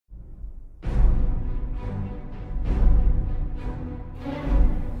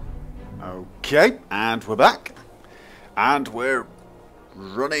Okay, and we're back. And we're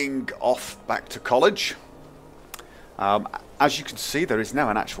running off back to college. As you can see, there is now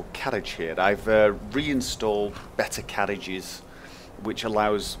an actual carriage here. I've reinstalled better carriages, which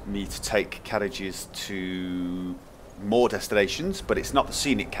allows me to take carriages to more destinations, but it's not the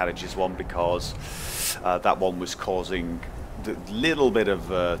scenic carriages one because that one was causing a little bit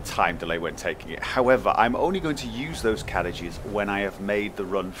of time delay when taking it. However, I'm only going to use those carriages when I have made the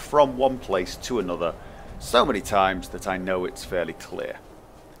run from one place to another so many times that I know it's fairly clear.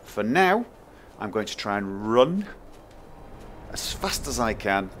 For now, I'm going to try and run as fast as I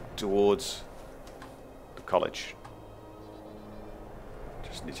can towards the college.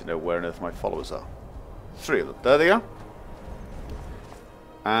 Just need to know where on earth my followers are. 3 of them. There they are.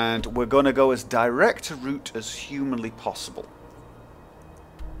 And we're going to go as direct a route as humanly possible.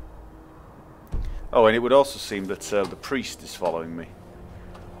 Oh, and it would also seem that the priest is following me.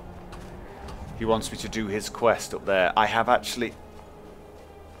 He wants me to do his quest up there. I have actually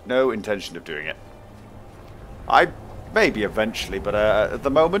no intention of doing it. I maybe eventually, but at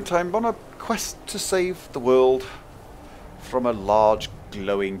the moment I'm on a quest to save the world from a large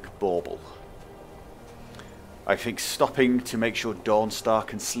glowing bauble. I think stopping to make sure Dawnstar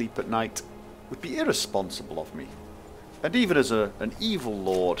can sleep at night would be irresponsible of me. And even as an evil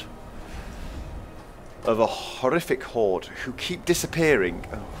lord of a horrific horde who keep disappearing,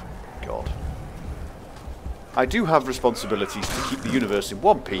 oh god. I do have responsibilities to keep the universe in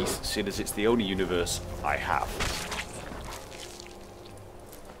one piece, seeing as it's the only universe I have.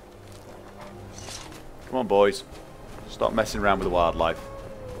 Come on, boys. Stop messing around with the wildlife.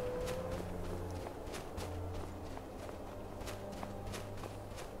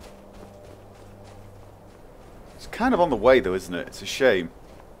 It's kind of on the way, though, isn't it? It's a shame.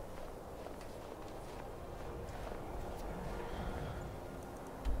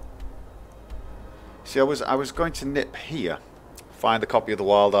 See, I was going to nip here, find the copy of the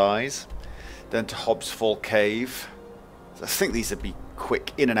Wild Eyes, then to Hobbs Fall Cave. I think these would be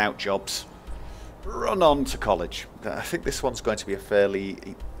quick in and out jobs. Run on to college. I think this one's going to be a fairly...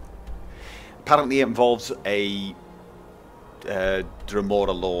 Apparently it involves a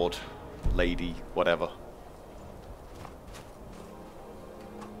Dremora Lord, lady, whatever.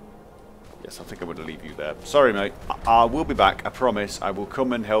 Yes, I think I'm going to leave you there. Sorry, mate. I will be back, I promise. I will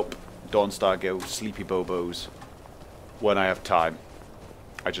come and help Dawnstar go sleepy bobos when I have time.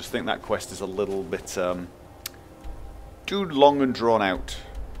 I just think that quest is a little bit too long and drawn out.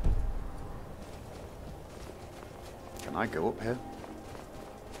 Can I go up here?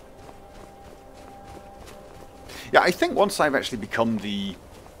 Yeah, I think once I've actually become the...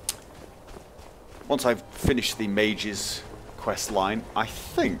 Once I've finished the mage's quest line, I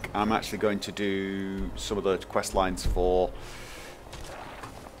think I'm actually going to do some of the quest lines for...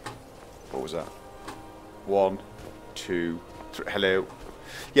 What was that? 1, 2, 3. Hello.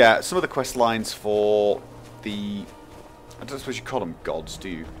 Yeah, some of the quest lines for the... I don't suppose you call them gods, do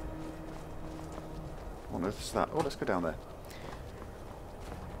you? What on earth is that? Oh, let's go down there.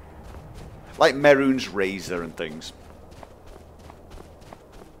 Like Merun's Razor and things.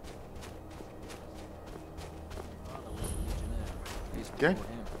 Okay.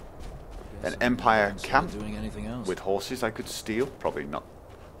 An Empire camp with horses I could steal. Probably not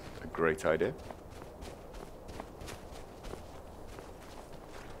a great idea.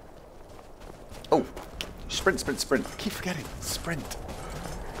 Oh! Sprint, sprint, sprint. I keep forgetting. Sprint.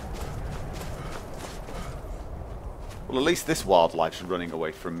 Well, at least this wildlife's running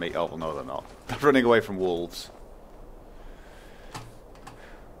away from me. Oh, well, no, they're not. They're running away from wolves.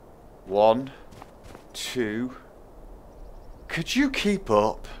 1, 2. Could you keep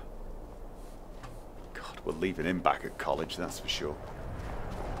up? God, we're leaving him back at college, that's for sure.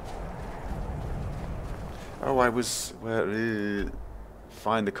 Oh, I was... Where...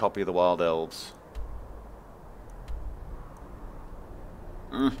 find the copy of the Wild Elves.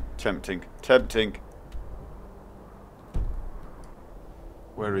 Tempting. Tempting.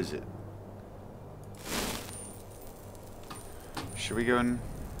 Where is it? Should we go and...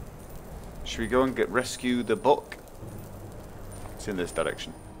 Should we go and rescue the book? It's in this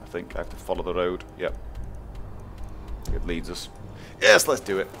direction, I think. I have to follow the road. Yep. It leads us. Yes, let's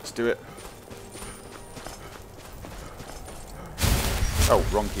do it. Let's do it. Oh,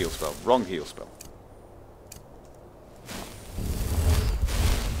 wrong heal spell. Wrong heal spell.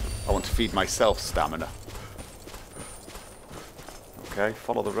 I want to feed myself stamina. Okay,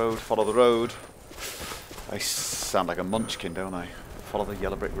 follow the road, follow the road. I sound like a munchkin, don't I? Follow the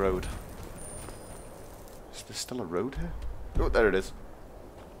yellow brick road. Is there still a road here? Oh, there it is.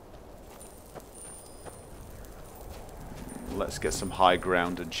 Let's get some high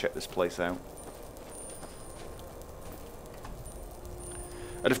ground and check this place out.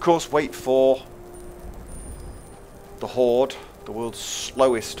 And of course, wait for the Horde, the world's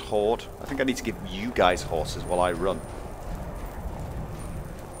slowest Horde. I think I need to give you guys horses while I run.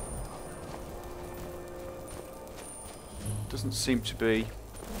 Doesn't seem to be...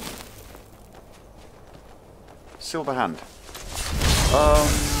 Silver Hand.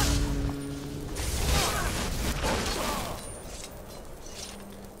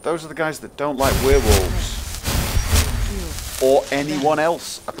 Those are the guys that don't like werewolves. Or anyone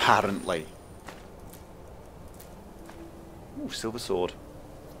else, apparently. Ooh, silver sword.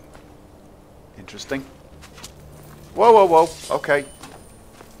 Interesting. Whoa, whoa, whoa. Okay.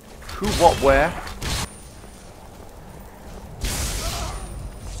 Who, what, where?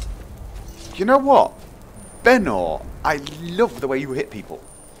 You know what? Benor, I love the way you hit people.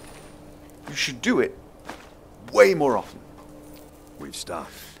 You should do it way more often. We've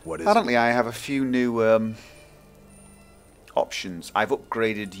stopped. What is Apparently I have a few new options. I've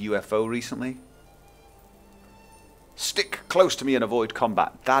upgraded UFO recently. Stick close to me and avoid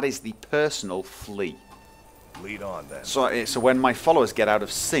combat. That is the personal flee. Lead on then. So when my followers get out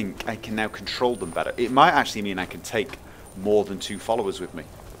of sync, I can now control them better. It might actually mean I can take more than 2 followers with me,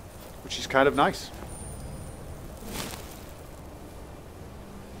 which is kind of nice.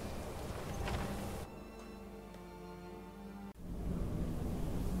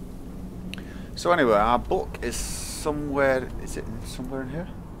 So anyway, our book is somewhere... Is it somewhere in here?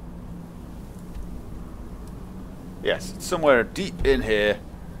 Yes, it's somewhere deep in here.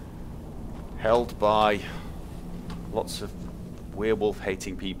 Held by lots of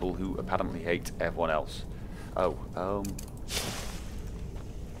werewolf-hating people who apparently hate everyone else. Oh,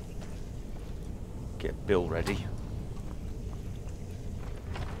 get Bill ready.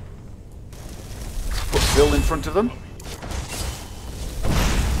 Put Bill in front of them.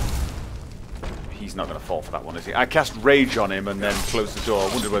 He's not going to fall for that one, is he? I cast Rage on him and then closed the door. I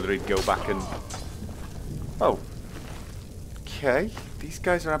wondered whether he'd go back and... Oh. Okay. These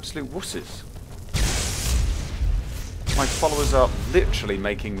guys are absolute wusses. My followers are literally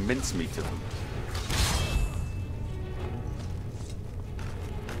making mincemeat of them.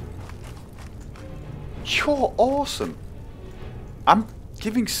 You're awesome. I'm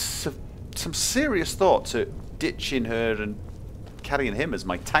giving some serious thought to ditching her and carrying him as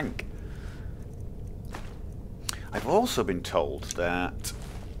my tank. I've also been told that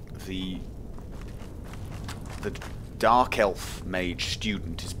the Dark Elf Mage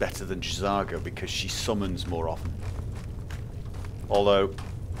student is better than Jazago because she summons more often. Although,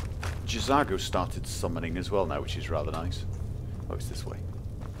 Jazago started summoning as well now, which is rather nice. Oh, it's this way.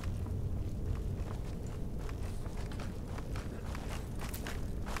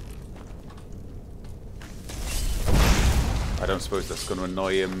 I don't suppose that's going to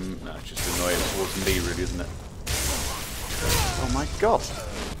annoy him. No, it's just annoy him towards me, really, isn't it? Oh my god.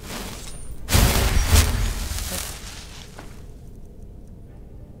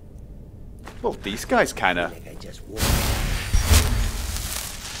 Well, these guys kind of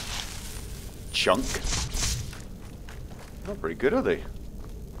chunk. Not very good, are they?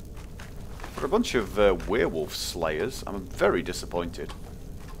 For a bunch of werewolf slayers, I'm very disappointed.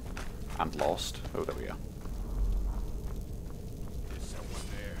 And lost. Oh, there we are.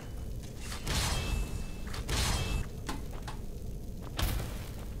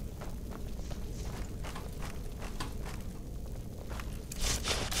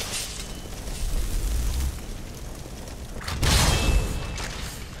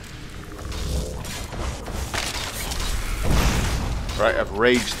 Right, I've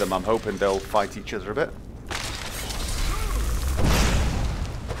raged them. I'm hoping they'll fight each other a bit.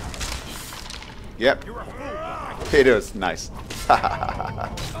 Yep. It is. Nice. It's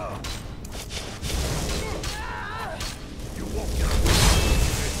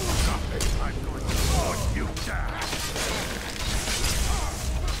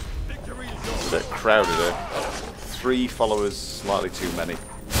a bit crowded there. 3 followers, slightly too many.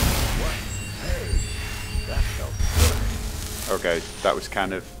 Okay, that was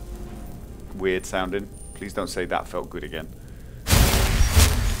kind of weird sounding. Please don't say that felt good again.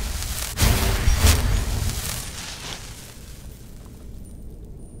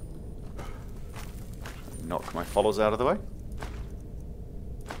 Knock my followers out of the way.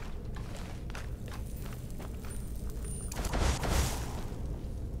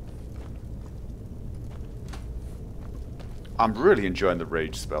 I'm really enjoying the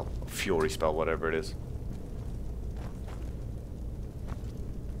Rage spell, or Fury spell, whatever it is.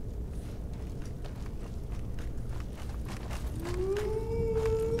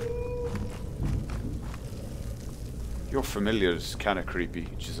 Your familiar is kind of creepy,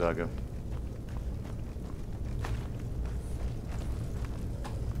 Jazago.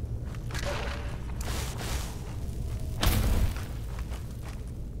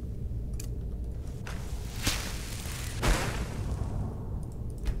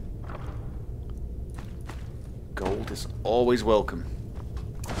 Gold is always welcome.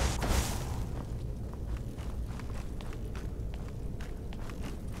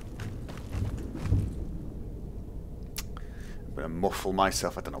 I'm going to muffle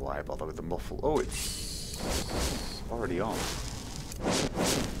myself. I don't know why I bother with the muffle. Oh, it's already on.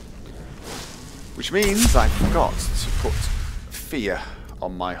 Which means I forgot to put fear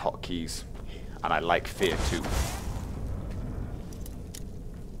on my hotkeys. And I like fear too.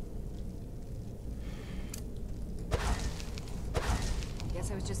 Guess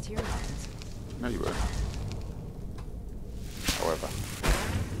I was just hearing things. No, you weren't. However.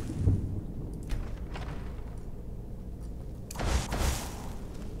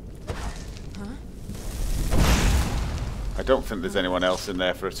 Huh? I don't think there's anyone else in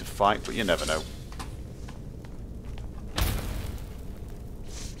there for her to fight, but you never know.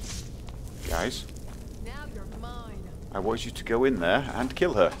 Guys, Now you're mine. I want you to go in there and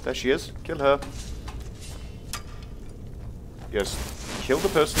kill her. There she is. Kill her. Yes, kill the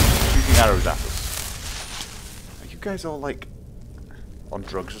person shooting arrows at us. Are you guys all like on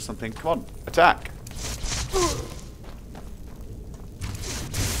drugs or something? Come on, attack!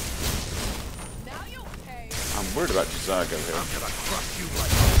 Now you'll pay. I'm worried about Jazago here. I'm gonna crush you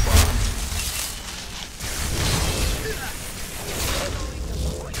like a bomb.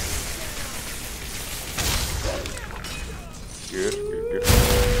 Good, good, good.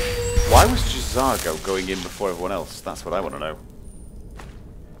 Why was Jazago going in before everyone else? That's what I want to know.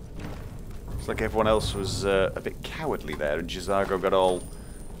 It's like everyone else was a bit cowardly there, and Jazago got all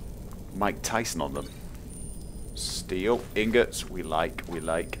Mike Tyson on them. Steel, ingots, we like, we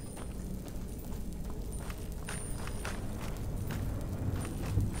like.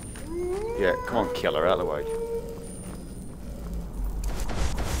 Yeah, come on, kill her, out of the way.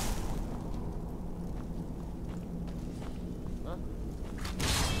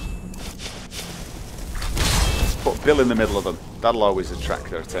 Put Bill in the middle of them. That'll always attract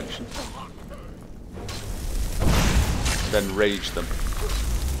their attention. Then rage them.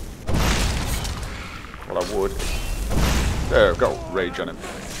 Well, I would. There we go. Rage on him.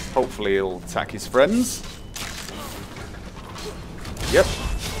 Hopefully he'll attack his friends. Yep.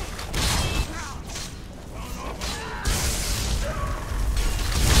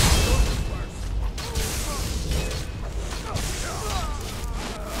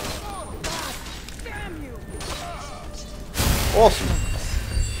 Awesome.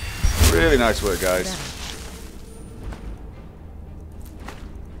 Really nice work, guys.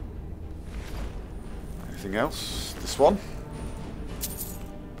 Anything else? This one?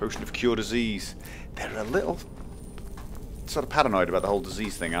 Potion of Cure Disease. They're a little sort of paranoid about the whole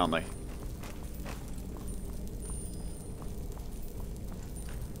disease thing, aren't they?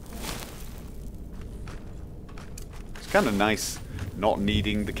 It's kind of nice not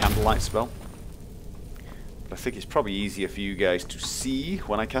needing the candlelight spell. I think it's probably easier for you guys to see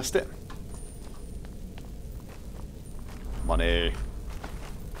when I cast it. Money.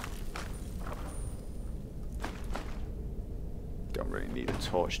 Don't really need a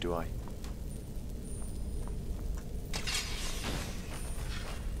torch, do I?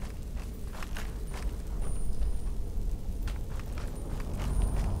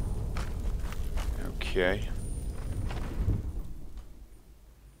 Okay.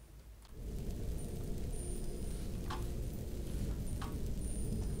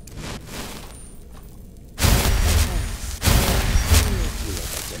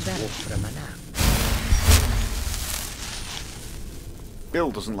 Bill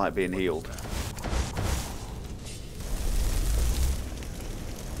doesn't like being healed.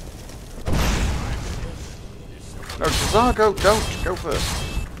 No, Jazago, don't go first.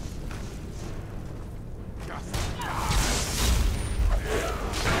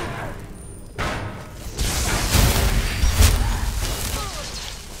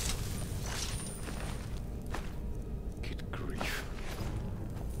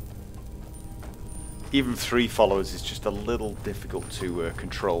 Even 3 followers is just a little difficult to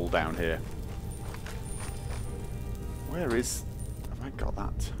control down here. Where is... have I got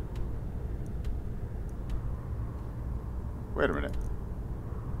that? Wait a minute.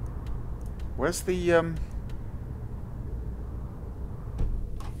 Where's the... have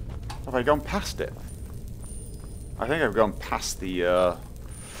I gone past it? I think I've gone past the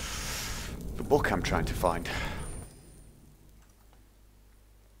book I'm trying to find.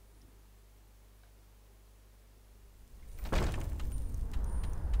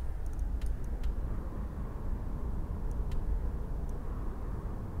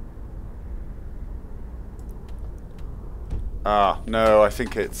 Ah, no, I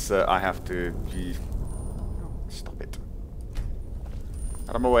think it's, I have to... Stop it.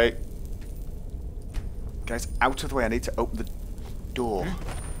 Out of my way. Guys, out of the way. I need to open the door.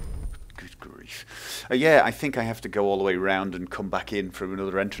 Good grief. Yeah, I think I have to go all the way round and come back in from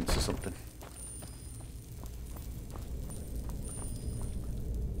another entrance or something.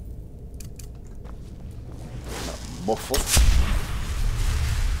 Muffle.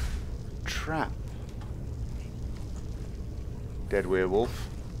 Trap. Dead werewolf.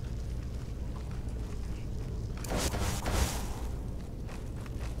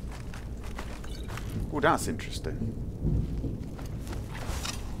 Oh, that's interesting.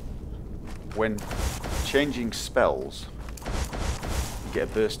 When changing spells, you get a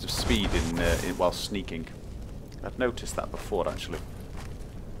burst of speed while sneaking. I've noticed that before, actually.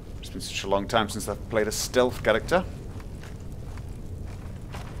 It's been such a long time since I've played a stealth character.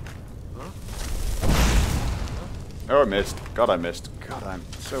 Oh, I missed. God, I missed. God, I'm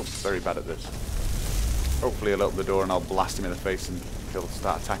so very bad at this. Hopefully he'll open the door and I'll blast him in the face and he'll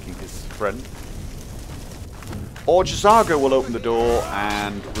start attacking his friend. Or Jazago will open the door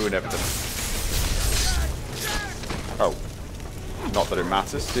and ruin everything. Oh. Not that it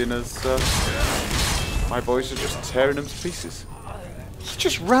matters, seeing as my boys are just tearing him to pieces. He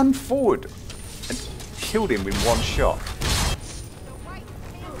just ran forward and killed him with one shot.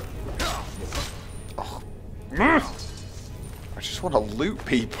 Oh. I just want to loot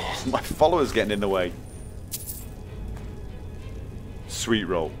people. My followers getting in the way. Sweet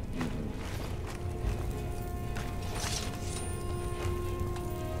roll.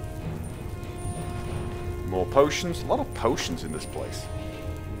 More potions. A lot of potions in this place.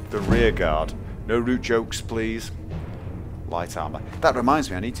 The rear guard. No root jokes, please. Light armor. That reminds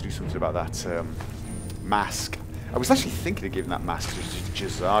me, I need to do something about that mask. I was actually thinking of giving that mask to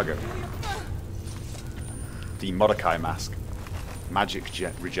Jazago. The Mordecai mask. Magic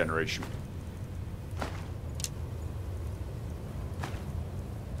regeneration.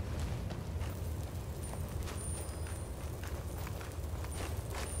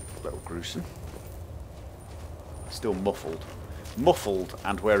 A little gruesome. Still muffled. Muffled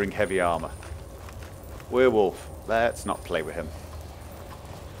and wearing heavy armor. Werewolf. Let's not play with him.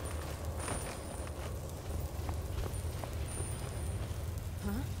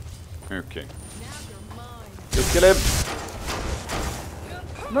 Huh? Okay. Go kill him.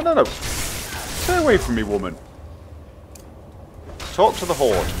 No, no, no. Stay away from me, woman. Talk to the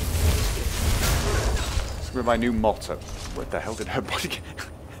Horde. It's going to be my new motto. Where the hell did her body get?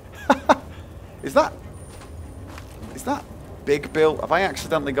 Is that Big Bill? Have I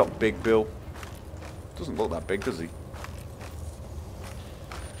accidentally got Big Bill? Doesn't look that big, does he?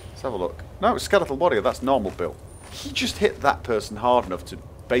 Let's have a look. No, it's Skeletal Warrior. That's normal Bill. He just hit that person hard enough to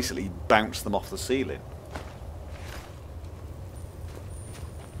basically bounce them off the ceiling.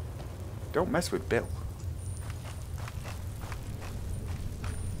 Don't mess with Bill.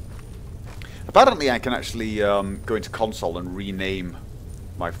 Apparently I can actually go into console and rename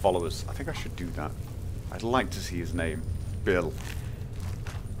my followers. I think I should do that. I'd like to see his name. Bill.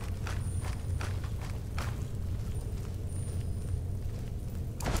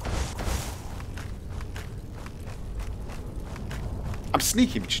 I'm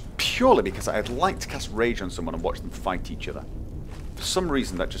sneaking just purely because I'd like to cast Rage on someone and watch them fight each other. For some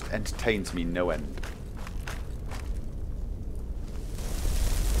reason that just entertains me no end.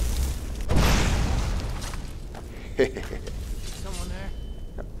 Someone there?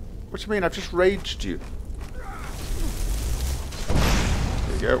 What do you mean? I've just raged you.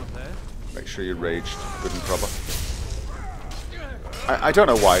 There you go. Make sure you're raged good and proper. I don't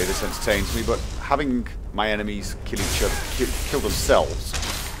know why this entertains me, but having my enemies kill each other, kill themselves,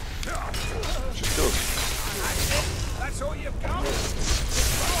 just does. That's all you've got?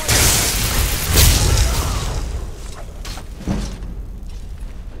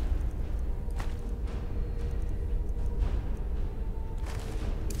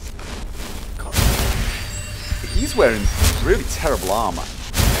 God. He's wearing really terrible armor,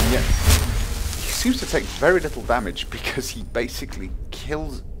 and yet he seems to take very little damage because he basically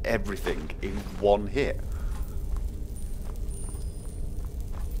kills everything in one hit.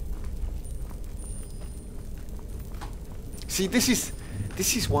 See, this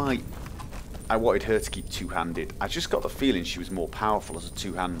is why I wanted her to keep two-handed. I just got the feeling she was more powerful as a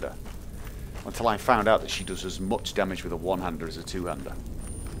two-hander until I found out that she does as much damage with a one-hander as a two-hander.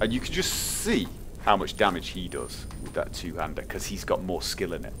 And you can just see how much damage he does with that two-hander because he's got more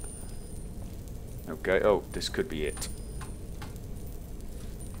skill in it. Okay, oh, this could be it.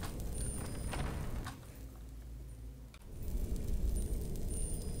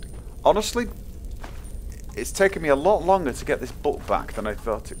 Honestly, it's taken me a lot longer to get this book back than I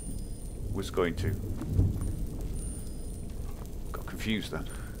thought it was going to. Got confused then.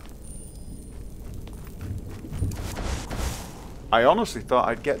 I honestly thought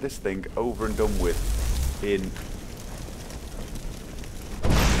I'd get this thing over and done with in...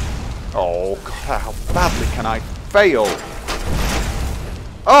 Oh, God, how badly can I fail?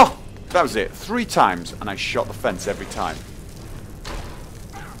 Oh, that was it. 3 times, and I shot the fence every time.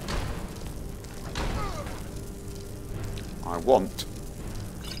 I want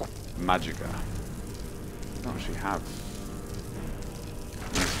Magicka. I don't actually have.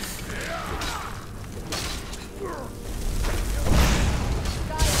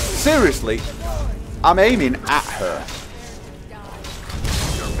 Seriously, I'm aiming at her,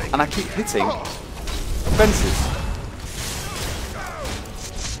 and I keep hitting fences.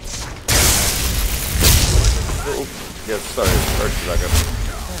 Oh, yeah, sorry,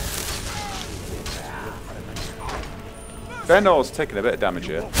 Bennor's taking a bit of damage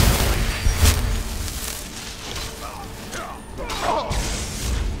here.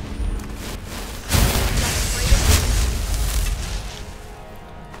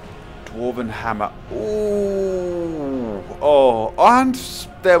 Dwarven hammer. Ooh. Oh, and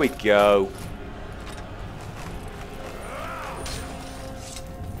there we go.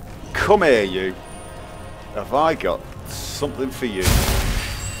 Come here, you. Have I got something for you?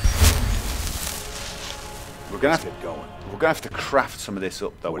 We're gonna have to craft some of this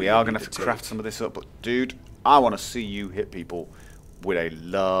up, though. We are gonna have to craft some of this up, but dude, I want to see you hit people with a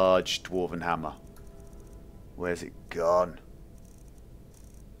large dwarven hammer. Where's it gone?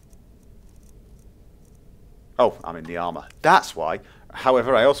 Oh, I'm in the armor. That's why.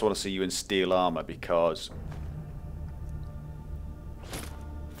 However, I also want to see you in steel armor because,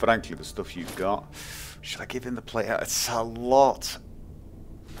 frankly, the stuff you've got. Should I give him the plate out? It's a lot.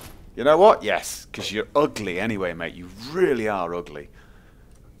 You know what? Yes, because you're ugly anyway, mate. You really are ugly.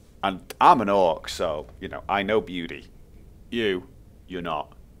 And I'm an orc, so, you know, I know beauty. You're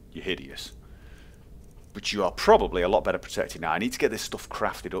not. You're hideous. But you are probably a lot better protected now. I need to get this stuff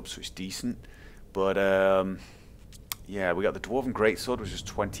crafted up so it's decent. But, yeah, we got the Dwarven Greatsword, which is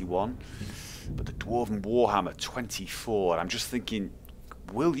 21. But the Dwarven Warhammer, 24. I'm just thinking,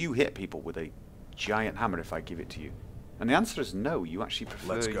 will you hit people with a giant hammer if I give it to you? And the answer is no, you actually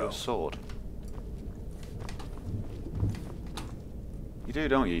prefer your sword. You do,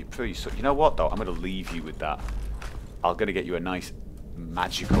 don't you? You prefer your sword. You know what, though? I'm going to leave you with that. I'm going to get you a nice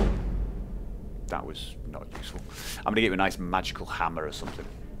magical... That was not useful. I'm going to get you a nice magical hammer or something.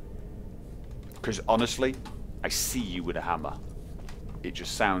 Because honestly, I see you with a hammer. It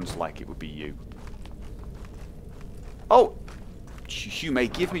just sounds like it would be you. Oh! You may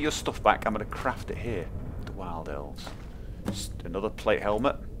give me your stuff back. I'm going to craft it here. The Wild Elves. Just another plate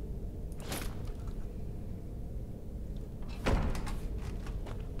helmet.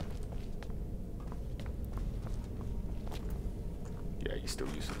 Yeah, you're still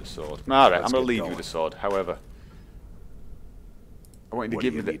using the sword. Alright, I'm going to leave you with the sword. However, I want you to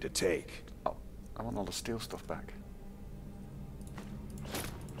give me the... need to take? Oh, I want all the steel stuff back.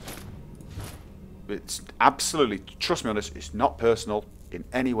 It's absolutely, trust me on this, it's not personal in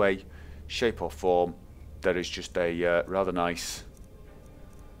any way, shape or form. There is just a rather nice...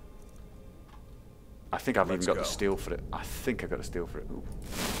 I think I've even got the steel for it. I think I got the steel for it. Ooh.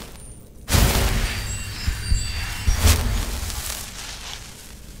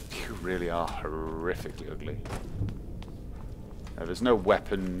 You really are horrifically ugly. There's no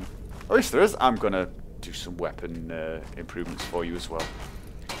weapon... Oh yes there is. I'm going to do some weapon improvements for you as well.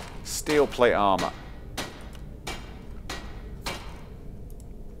 Steel plate armor.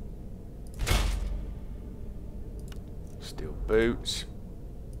 Steel boots.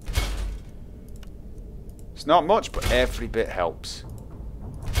 It's not much, but every bit helps.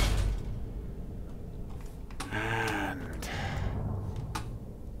 And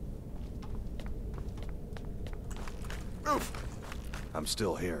oof. I'm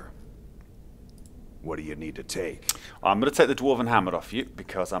still here. What do you need to take? I'm going to take the Dwarven Hammer off you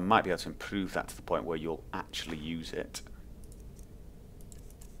because I might be able to improve that to the point where you'll actually use it.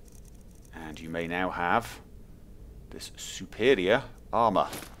 And you may now have this superior armor.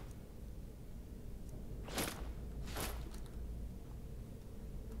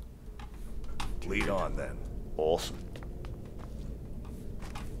 Lead on then. Awesome.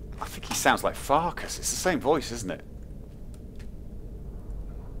 I think he sounds like Farkas. It's the same voice, isn't it?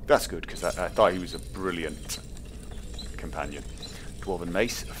 That's good because I thought he was a brilliant companion. Dwarven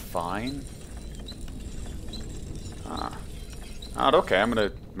Mace, fine. Okay, I'm going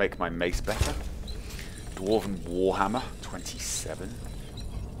to make my mace better. Dwarven Warhammer, 27.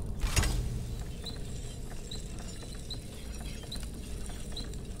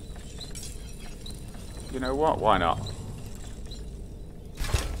 You know what? Why not?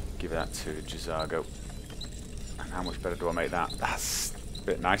 Give that to Jazago. And how much better do I make that? That's a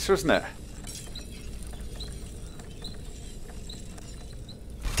bit nicer, isn't it?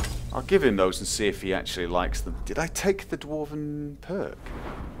 I'll give him those and see if he actually likes them. Did I take the dwarven perk?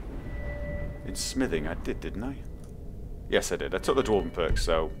 In smithing, I did, didn't I? Yes, I did. I took the dwarven perk,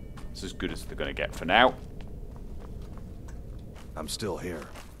 so it's as good as they're going to get for now. I'm still here.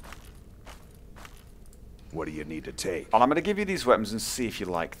 What do you need to take? And I'm going to give you these weapons and see if you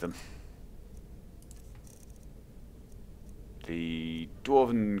like them. The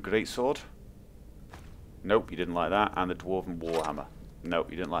dwarven greatsword. Nope, you didn't like that. And the dwarven warhammer.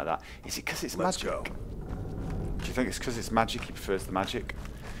 Nope, you didn't like that. Is it because it's Let's magic? go. Do you think it's because it's magic? He prefers the magic?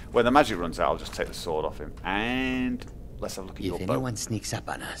 When the magic runs out, I'll just take the sword off him. And let's have a look at your If bow. anyone sneaks up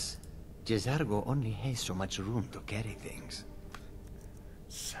on us, Jezargo only has so much room to carry things.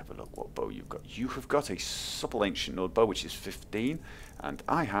 Let's have a look what bow you've got. You have got a supple ancient node bow, which is 15, and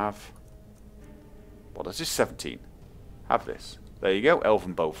I have, what is this, 17? Have this. There you go,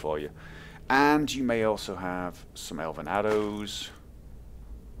 elven bow for you. And you may also have some elven arrows.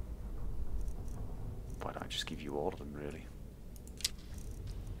 Why don't I just give you all of them, really?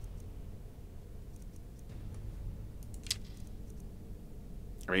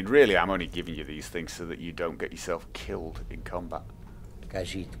 I mean, really, I'm only giving you these things so that you don't get yourself killed in combat.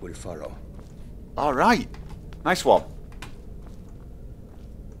 Khajiit will follow. Alright, nice one.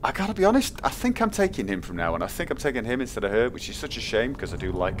 I gotta be honest, I think I'm taking him from now on. I think I'm taking him instead of her, which is such a shame because I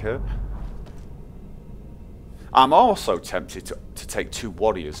do like her. I'm also tempted to take 2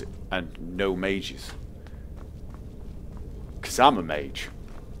 warriors and no mages. Because I'm a mage.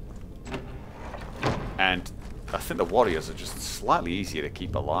 And I think the warriors are just slightly easier to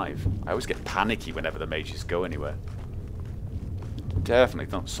keep alive. I always get panicky whenever the mages go anywhere.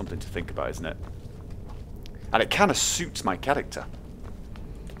 Definitely not something to think about, isn't it? And it kind of suits my character.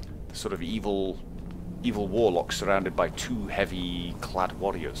 The sort of evil warlock surrounded by 2 heavy clad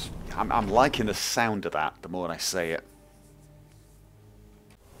warriors. I'm liking the sound of that the more I say it.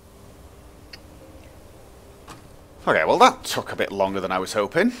 Okay, well that took a bit longer than I was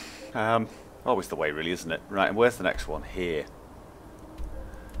hoping. Always the way, really, isn't it? Right, and where's the next one? Here.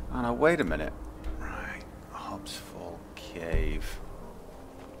 Oh no, wait a minute. Right, Hobbs Fall Cave.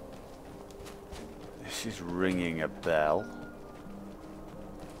 This is ringing a bell.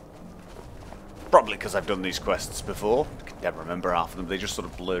 Probably because I've done these quests before. I can never remember half of them. They just sort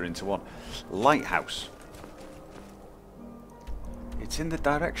of blur into one. Lighthouse. It's in the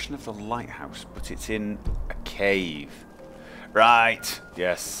direction of the lighthouse, but it's in a cave. Right,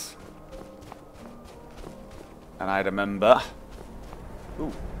 yes. And I remember...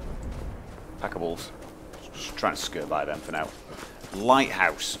 Ooh. Packables. Just trying to skirt by them for now.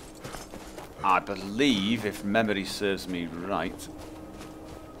 Lighthouse. I believe, if memory serves me right...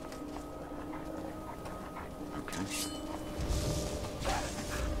 Okay.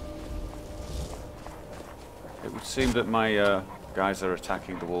 It would seem that my guys are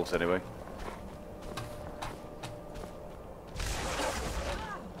attacking the wolves anyway.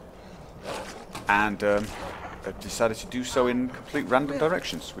 And I've decided to do so in complete random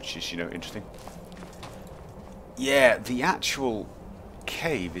directions, which is, you know, interesting. Yeah, the actual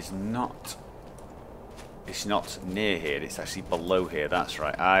cave is not... It's not near here, it's actually below here, that's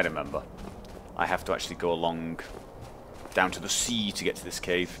right, I remember. I have to actually go along down to the sea to get to this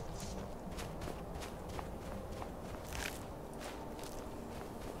cave.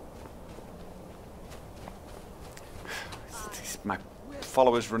 My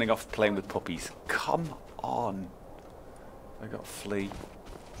followers running off playing with puppies. Come on. I got flea.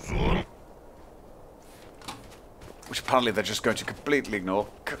 Which apparently they're just going to completely ignore.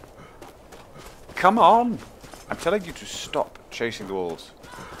 Come on! I'm telling you to stop chasing the wolves.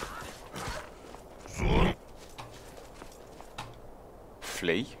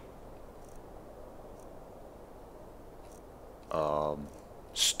 Flee?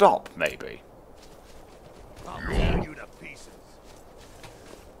 Stop, maybe. I'll tear you to pieces.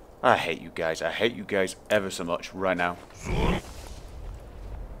 I hate you guys. I hate you guys ever so much right now.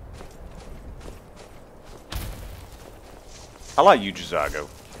 I like you, Jezargo.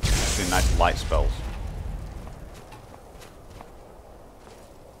 Doing nice light spells.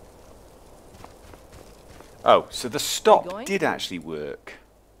 Oh, so the stop did actually work.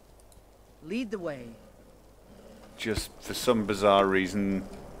 Lead the way. Just for some bizarre reason.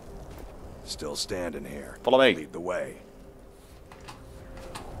 Still standing here. Follow me. Lead the way.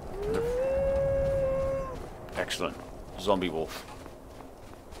 Excellent. Zombie wolf.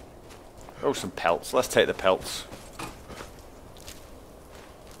 Oh, some pelts. Let's take the pelts.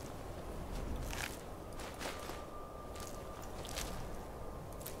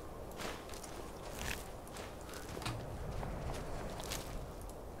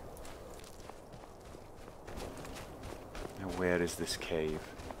 Where is this cave?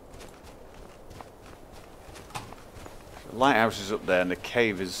 The lighthouse is up there and the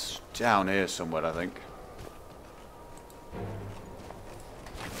cave is down here somewhere, I think.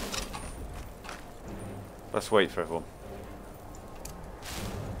 Let's wait for everyone.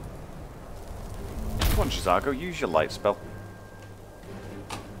 Come on, Jazago, use your light spell.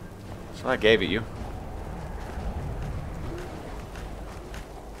 So I gave it you.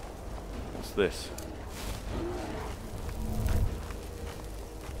 What's this?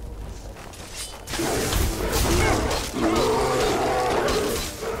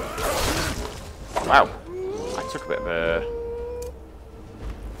 Wow, I took a bit of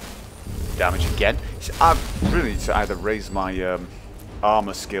damage again. See, I really need to either raise my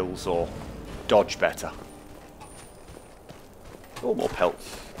armor skills or dodge better. Oh, more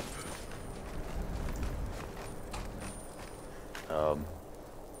pelts.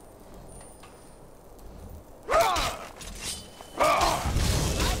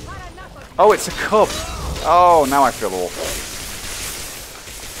 Oh, it's a cub. Oh, now I feel awful.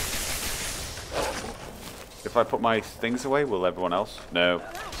 If I put my things away, will everyone else? No.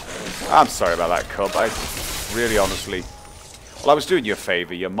 I'm sorry about that, cub. I really honestly... Well, I was doing you a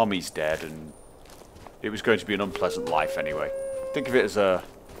favour. Your mummy's dead, and it was going to be an unpleasant life anyway. Think of it as a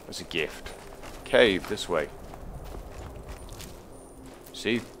gift. Cave, this way.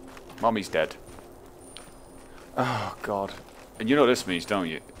 See? Mummy's dead. Oh, God. And you know what this means, don't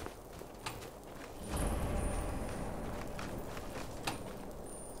you?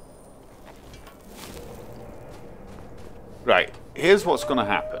 Right, here's what's going to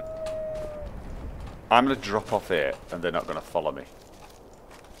happen. I'm going to drop off here, and they're not going to follow me.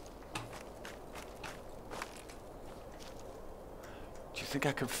 Do you think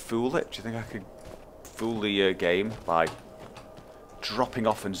I can fool it? Do you think I could fool the game by dropping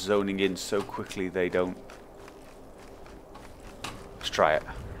off and zoning in so quickly they don't? Let's try it.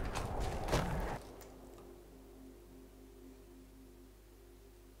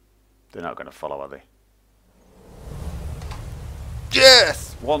 They're not going to follow, are they?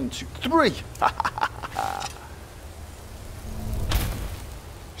 Yes! 1, 2, 3!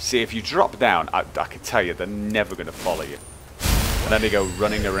 See, if you drop down, I can tell you, they're never going to follow you. And then they go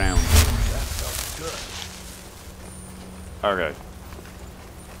running around. Okay.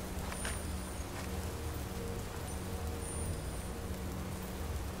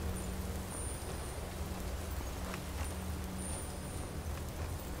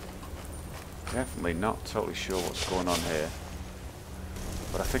 Definitely not totally sure what's going on here.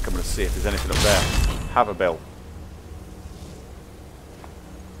 But I think I'm going to see if there's anything up there. Have a bill.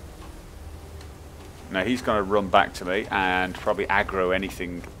 Now he's going to run back to me and probably aggro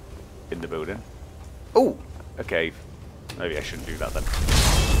anything in the building. Oh, a cave. Maybe I shouldn't do that then.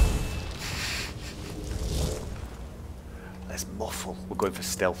 Let's muffle. We're going for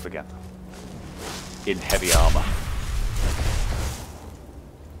stealth again. In heavy armor.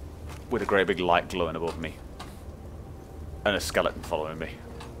 With a great big light glowing above me. And a skeleton following me.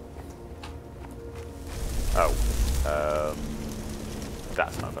 Oh.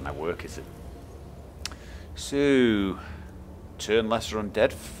 That's not going to work, is it? So... Turn lesser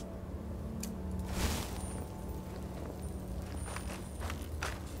undead.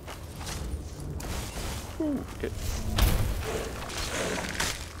 Ooh, good.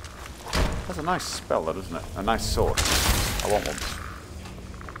 That's a nice spell, that, isn't it? A nice sword. I want one.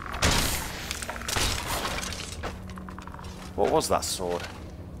 What was that sword?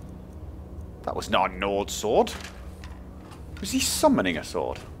 That was not a Nord sword. Was he summoning a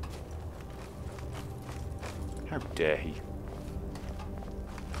sword? How dare he?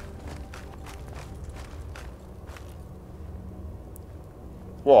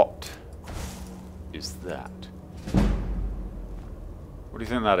 What is that? What do you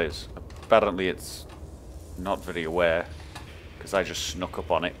think that is? Apparently it's not very aware, because I just snuck up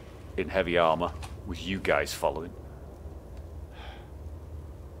on it in heavy armor with you guys following.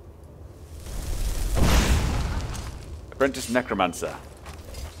 Apprentice Necromancer.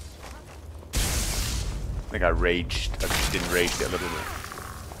 I think I raged. I just enraged it a little bit.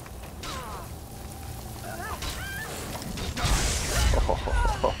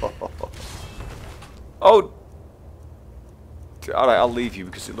 Oh! Alright, I'll leave you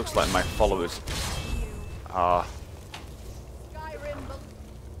because it looks like my followers are...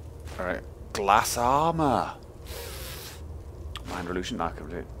 Alright. Glass armor! Mind Revolution,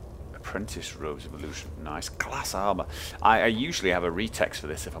 Apprentice Robes of Illusion. Nice. Glass armor. I usually have a retext for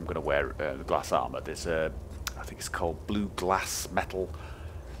this if I'm going to wear the glass armor. There's a... I think it's called Blue Glass Metal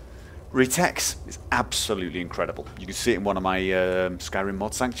Retext. It's absolutely incredible. You can see it in one of my Skyrim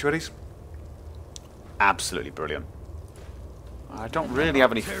mod sanctuaries. Absolutely brilliant. I don't really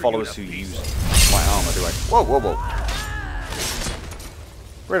have any followers who use light armor, do I? Whoa, whoa, whoa.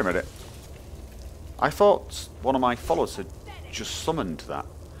 Wait a minute. I thought one of my followers had just summoned that.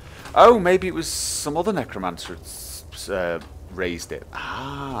 Oh, maybe it was some other necromancer raised it.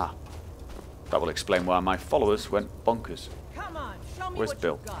 Ah. That will explain why my followers went bonkers. Come on, show me Where's what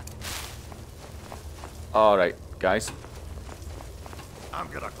Bill? you've got. Alright, guys. I'm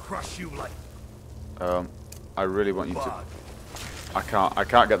gonna crush you like I really want you to... bug. I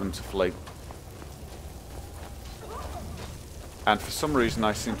can't get them to flee. And for some reason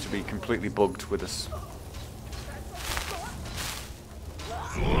I seem to be completely bugged with this.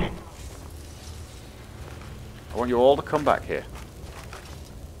 I want you all to come back here.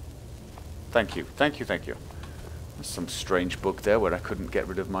 Thank you, thank you, thank you. There's some strange bug there where I couldn't get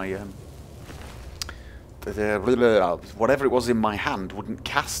rid of my whatever it was in my hand wouldn't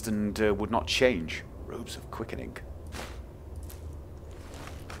cast and would not change. Robes of quickening.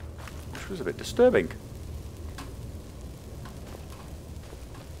 Which was a bit disturbing.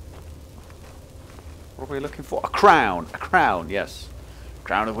 What are we looking for? A crown! A crown, yes.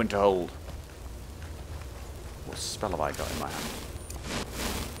 Crown of Winterhold. What spell have I got in my hand?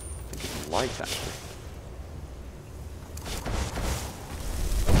 I think it's light, actually.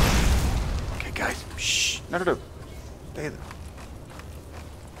 Okay, guys. Shh! No, no, no. Stay there.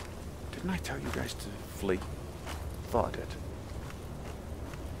 Didn't I tell you guys to flee? Thought I did.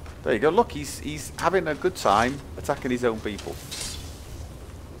 There you go. Look, he's having a good time attacking his own people.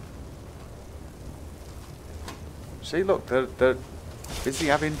 See, look, they're busy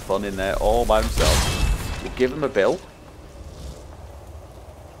having fun in there all by themselves. We'll give them a bill.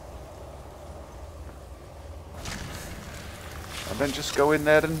 And then just go in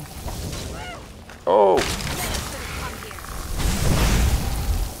there and... Oh!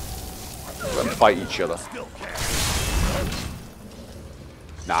 Let them fight each other.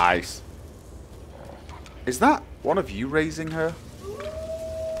 Nice. Is that one of you raising her?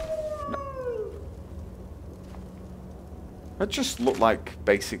 It just looked like,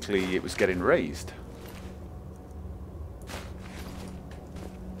 basically, it was getting raised.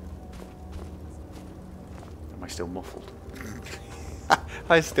 Am I still muffled?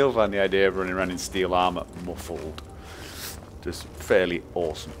 I still find the idea of running around in steel armor muffled just fairly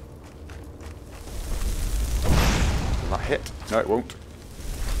awesome. Will that hit? No, it won't.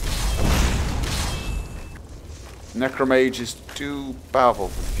 Necromage is too powerful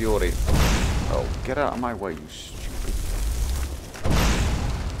for Fury. Oh, get out of my way, you stupid.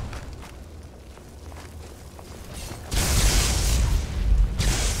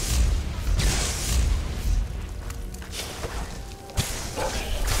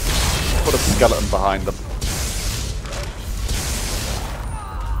 Put a skeleton behind them.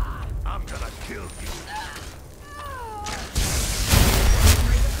 I'm gonna kill you.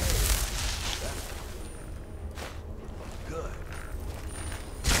 Good.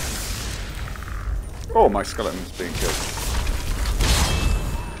 Oh, my skeleton's being killed.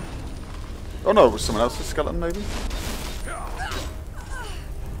 Oh no, it was someone else's skeleton maybe?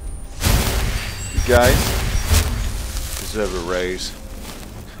 You guys deserve a raise.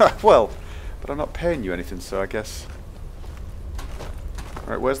 Well, but I'm not paying you anything, so I guess...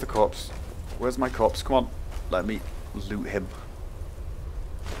 Alright, where's the corpse? Where's my corpse? Come on, let me loot him.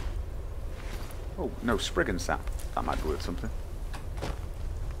 Oh, no, Spriggan Sap. That might be worth something.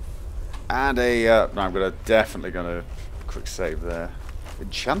 And a... no, I'm definitely gonna quick save there.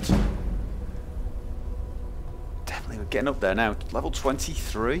 Enchanter. Definitely, we're getting up there now. Level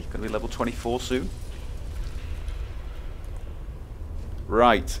 23, gonna be level 24 soon.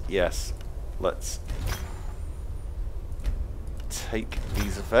 Right, yes. Let's take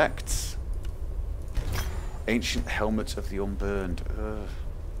these effects. Ancient Helmet of the Unburned.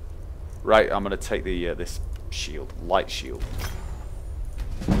 Right, I'm going to take the this shield, light shield.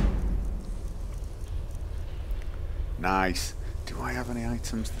 Nice. Do I have any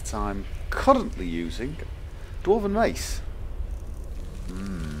items that I'm currently using? Dwarven Mace.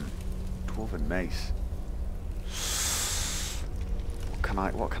 Dwarven Mace.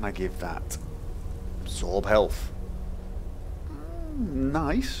 What can I give that? Absorb health.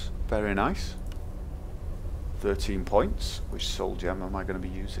 Nice. Very nice. 13 points. Which soul gem am I going to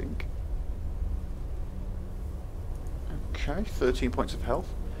be using? Okay, 13 points of health.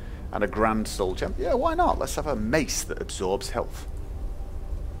 And a grand soul gem. Yeah, why not? Let's have a mace that absorbs health.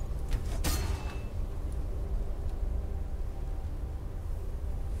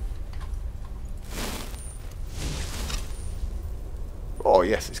 Oh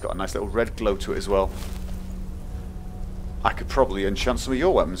yes, it's got a nice little red glow to it as well. I could probably enchant some of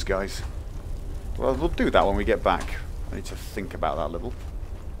your weapons, guys. Well, we'll do that when we get back. I need to think about that a little.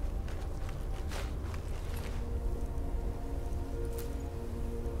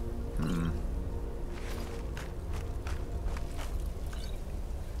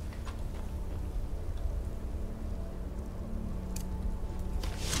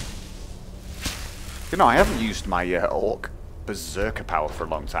 You know, I haven't used my Orc Berserker power for a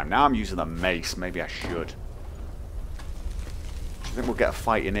long time. Now I'm using the mace. Maybe I should. Do you think we'll get a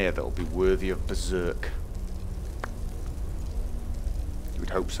fight in here that'll be worthy of Berserk? You would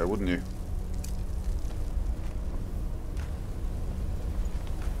hope so, wouldn't you?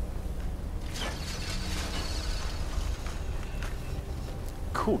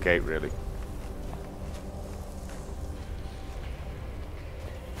 Cool gate, really.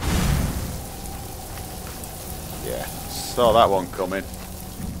 Yeah, saw that one coming.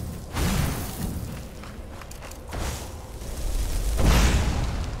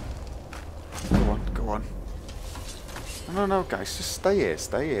 Go on. No, guys, just stay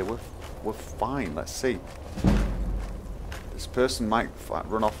here. We're fine. Let's see. This person might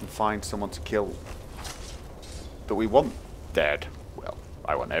run off and find someone to kill that we want dead. Well,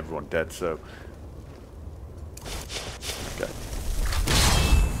 I want everyone dead, so. Okay.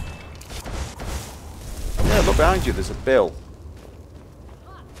 Yeah, look behind you. There's a bill.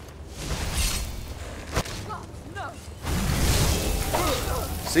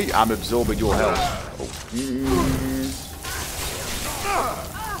 See, I'm absorbing your health. Oh.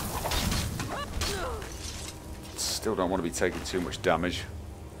 Still don't want to be taking too much damage.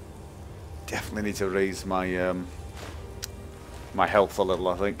 Definitely need to raise my my health a little,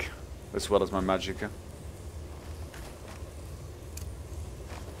 I think, as well as my magicka.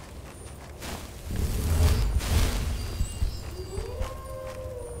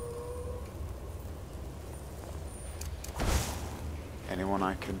 Anyone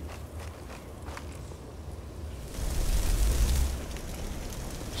I can...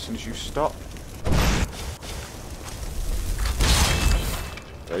 As soon as you stop.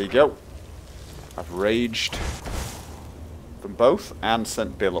 There you go. I've raged them both and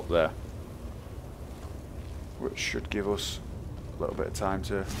sent Bill up there. Which should give us a little bit of time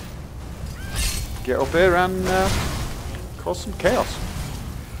to get up here and cause some chaos.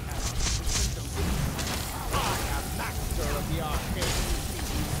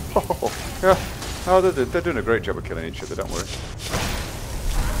 Oh, yeah. Oh, they're doing a great job of killing each other, don't worry.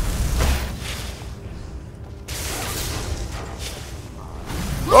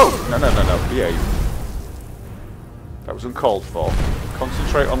 Oh! No. Behave. That was uncalled for.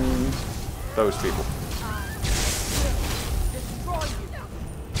 Concentrate on those people.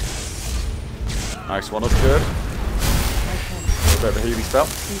 Nice one up, good. A bit of a healing spell.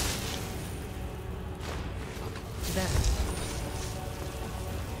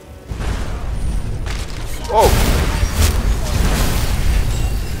 Oh!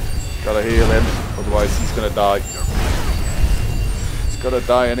 Gotta heal him, otherwise he's gonna die. He's gotta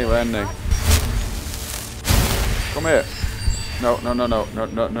die anyway, isn't he? Come here. No,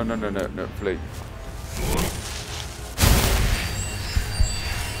 flee.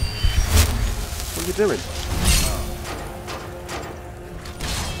 What are you doing?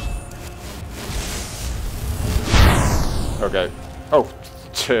 Okay. Oh,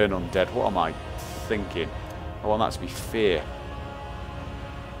 turn undead. What am I thinking? I want that to be fear.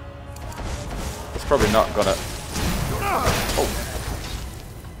 It's probably not gonna... Oh.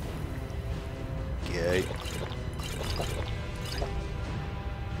 Yay.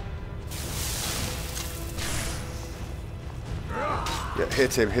 Yeah,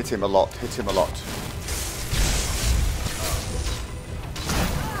 hit him a lot.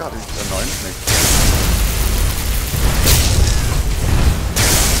 God, he's annoying, isn't he?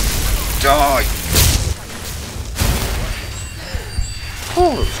 Die! Oh,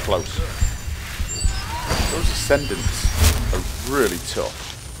 that was close. Those ascendants are really tough.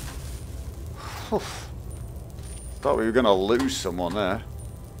 Thought we were going to lose someone there.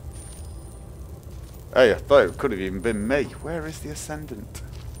 Hey, I thought it could have even been me. Where is the ascendant?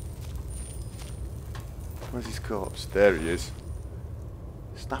 Where's his corpse? There he is.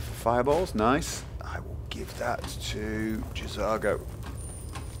 Staff of fireballs, nice. I will give that to Jazago.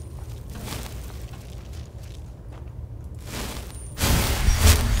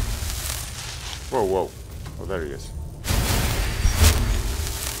 Whoa. Oh, there he is.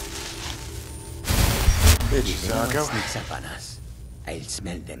 Here, Jazago. Sneaks up on us. I'll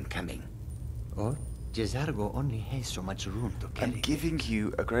smell them coming. Or Jazago only has so much room to carry. I'm giving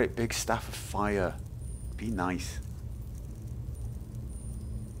you a great big staff of fire. Be nice.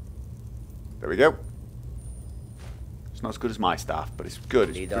 There we go. It's not as good as my staff, but it's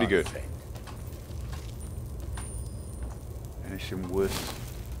good. It's pretty good. Anything worth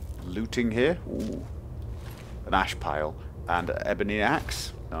looting here? Ooh. An ash pile and an ebony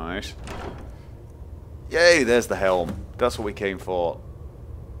axe. Nice. Yay, there's the helm. That's what we came for.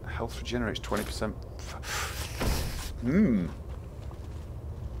 Health regenerates 20%.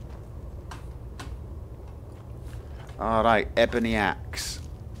 Alright, ebony axe.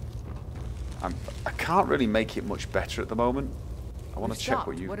 I can't really make it much better at the moment. I want to check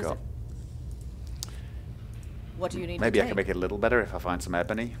what you've got. What do you need? Maybe I can make it a little better if I find some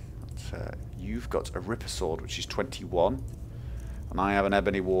ebony. But, you've got a ripper sword, which is 21. And I have an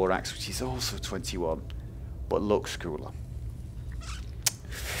ebony war axe, which is also 21. But looks cooler.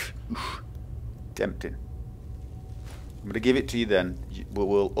 Tempting. I'm going to give it to you then.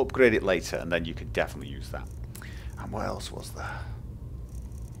 We'll upgrade it later, and then you can definitely use that. And what else was there?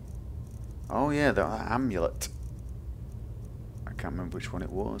 Oh yeah, that amulet. I can't remember which one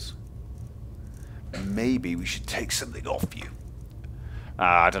it was. Maybe we should take something off you.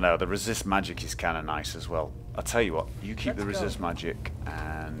 I don't know, the resist magic is kind of nice as well. I'll tell you what, you keep the resist magic,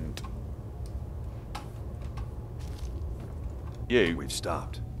 and... you... We've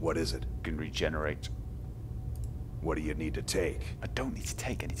stopped. What is it? Can regenerate. What do you need to take? I don't need to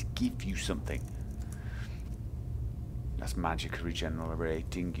take, I need to give you something. That's magic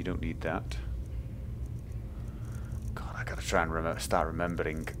regenerating, you don't need that. God, I gotta try and start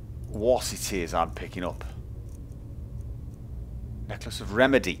remembering what it is I'm picking up. Necklace of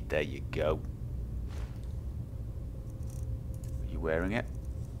Remedy, there you go. Are you wearing it?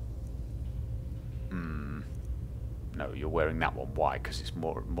 No, you're wearing that one. Why? Because it's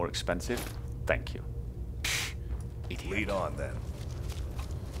more expensive? Thank you. Idiot. Lead on then.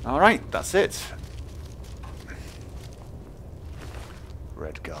 Alright, that's it.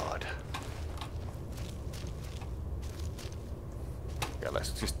 Red guard. Yeah,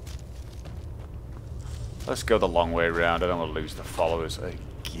 let's go the long way around. I don't want to lose the followers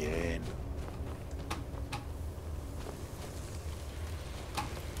again.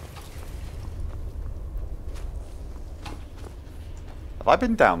 Have I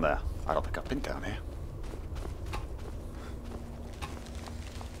been down there? I don't think I've been down here.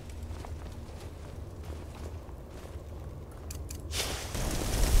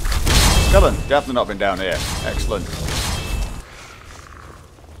 Skeleton, definitely not been down here. Excellent.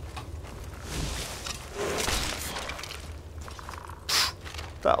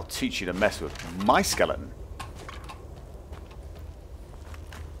 That'll teach you to mess with my skeleton.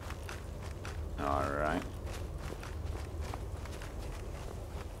 Alright.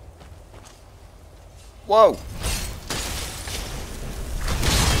 Whoa!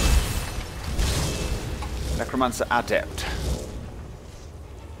 Necromancer Adept.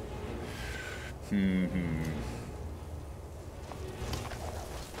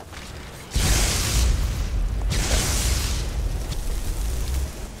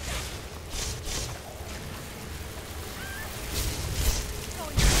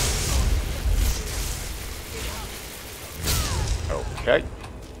 Okay.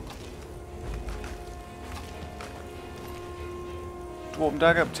 Dwarven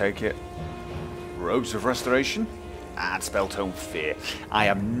Dagger, take it. Robes of Restoration and Spelltome Fear. I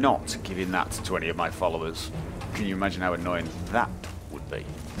am not giving that to any of my followers. Can you imagine how annoying that would be?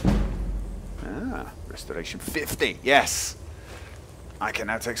 Restoration 50, yes! I can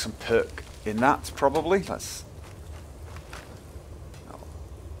now take some perk in that, probably. Let's...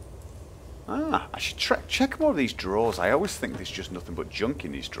 I should check more of these drawers. I always think there's just nothing but junk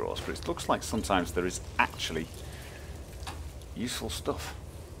in these drawers, but it looks like sometimes there is actually useful stuff.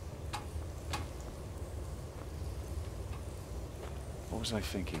 What was I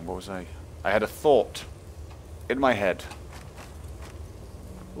thinking? What was I had a thought in my head.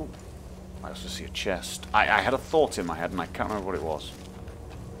 Ooh, I also see a chest. I had a thought in my head and I can't remember what it was.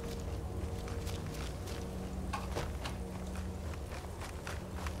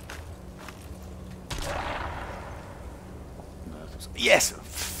 Yes,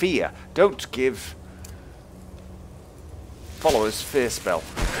 fear. Don't give followers fear spell.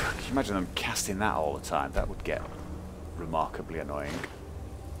 Can you imagine them casting that all the time? That would get remarkably annoying.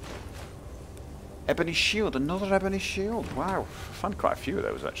 Ebony shield, another ebony shield. Wow, I found quite a few of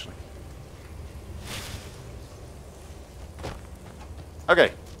those actually.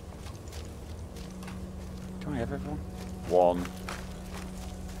 Okay. Do I have everyone? One.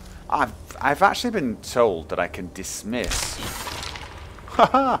 I've actually been told that I can dismiss.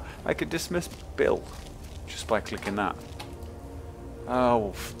 Haha! I could dismiss Bill just by clicking that.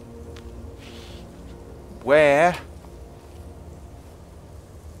 Oh. Where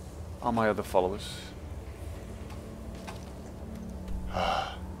are my other followers?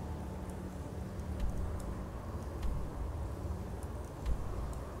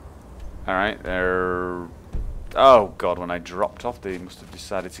 Alright, they're... Oh god, when I dropped off they must have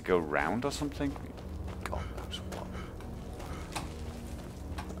decided to go round or something. God knows what.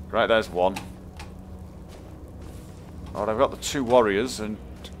 Right, there's one. Alright, I've got the 2 warriors and...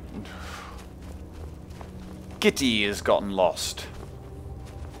 Kitty has gotten lost.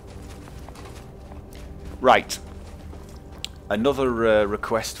 Right. Another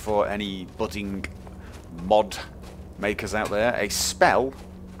request for any budding mod makers out there. A spell.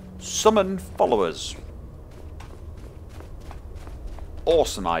 Summon followers.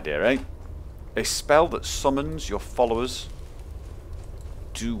 Awesome idea, eh? A spell that summons your followers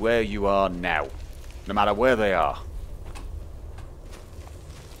to where you are now. No matter where they are.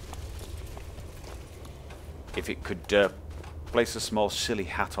 If it could place a small silly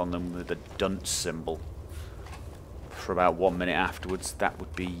hat on them with a dunce symbol for about 1 minute afterwards, that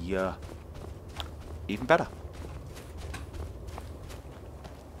would be even better.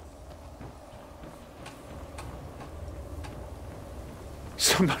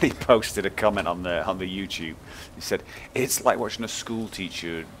 Somebody posted a comment on the YouTube. He said, "It's like watching a school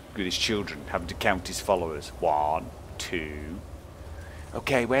teacher with his children having to count his followers. 1, 2.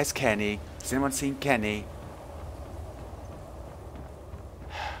 Okay, where's Kenny? Has anyone seen Kenny?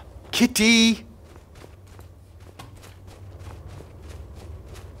 Kitty!"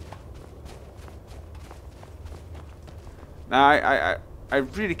 Now, I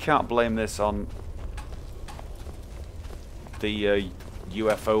really can't blame this on the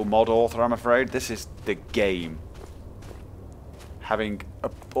UFO mod author, I'm afraid. This is the game having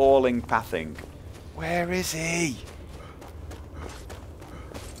appalling pathing. Where is he?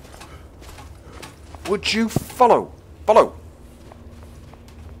 Would you follow? Follow!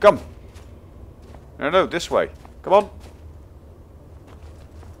 Come! No, this way. Come on.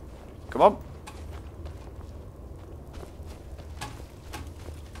 Come on.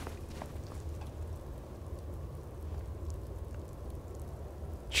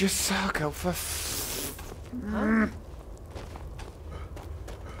 Jazago for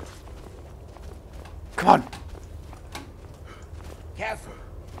Come on. Careful.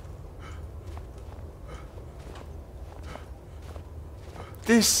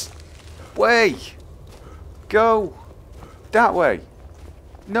 This way. Go. That way.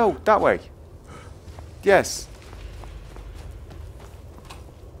 No, that way. Yes.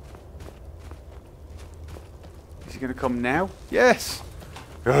 Is he going to come now? Yes.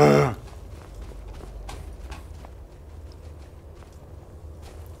 God.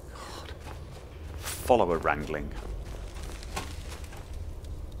 Follower wrangling.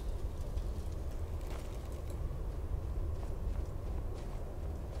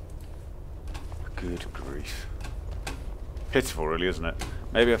 Good grief. Pitiful, really, isn't it?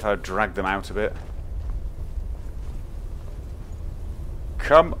 Maybe if I drag them out a bit.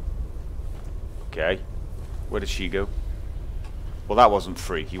 Come. Okay. Where did she go? Well, that wasn't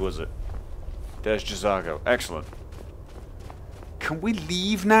Freaky, was it? There's Jazago. Excellent. Can we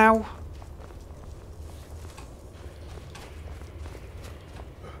leave now?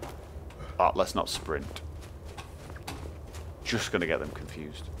 Oh, let's not sprint. Just gonna get them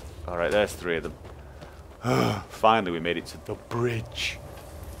confused. Alright, there's 3 of them. Finally, we made it to the bridge.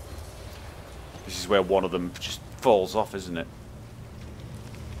 This is where one of them just falls off, isn't it?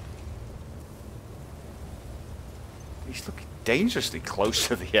 He's looking dangerously close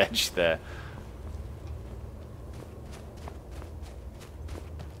to the edge there.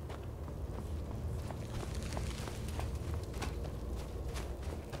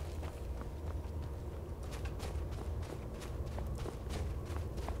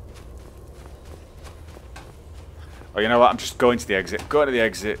 Oh, you know what? I'm just going to the exit. Go to the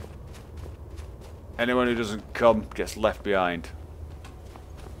exit. Anyone who doesn't come gets left behind.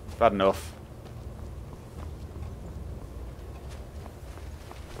 Bad enough.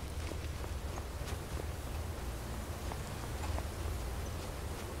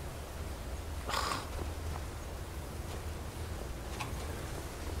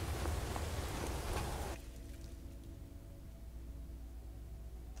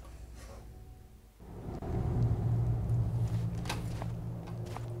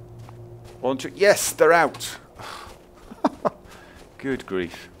 One, two. Yes, they're out. Good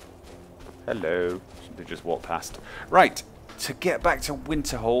grief. Hello. They just walked past. Right. To get back to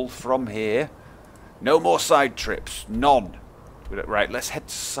Winterhold from here. No more side trips. None. Right. Let's head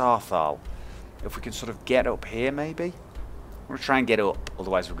to Sarthal. If we can sort of get up here, maybe. I'm going to try and get up.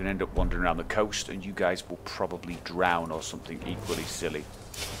 Otherwise, we're going to end up wandering around the coast, and you guys will probably drown or something equally silly.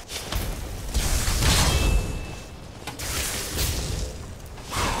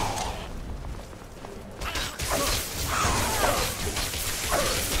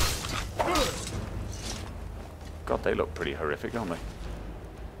 God, they look pretty horrific, don't they?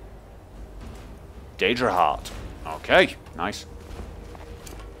 Daedra Heart. Okay, nice.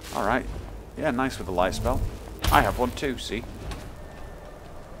 Alright. Yeah, nice with the light spell. I have one too, see?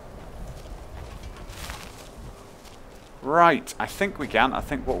 Right, I think we can. I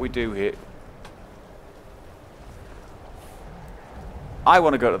think what we do here... I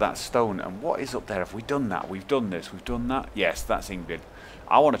want to go to that stone, and what is up there? Have we done that? We've done this, we've done that. Yes, that's Ingrid.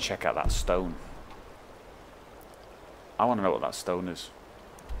 I want to check out that stone. I want to know what that stone is.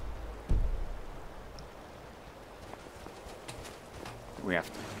 We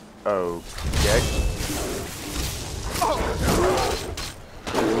have to... Okay.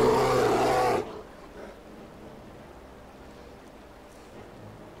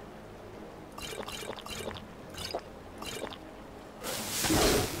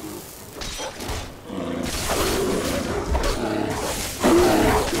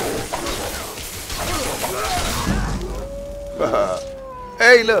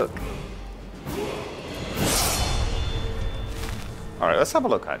 Hey, look! Alright, let's have a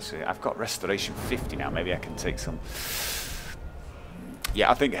look, actually. I've got Restoration 50 now. Maybe I can take some...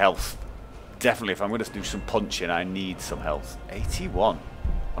 Yeah, I think health. Definitely, if I'm going to do some punching, I need some health. 81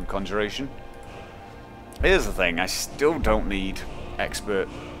 on Conjuration. Here's the thing. I still don't need Expert.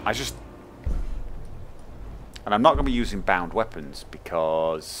 I just... And I'm not going to be using bound weapons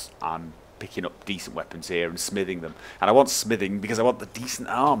because I'm picking up decent weapons here and smithing them. And I want smithing because I want the decent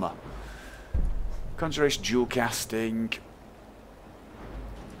armor. Conjuration dual casting.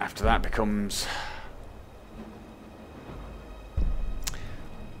 After that becomes...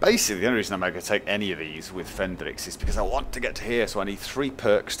 Basically, the only reason I'm not going to take any of these with Fendrix is because I want to get to here, so I need 3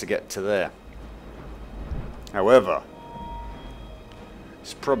 perks to get to there. However,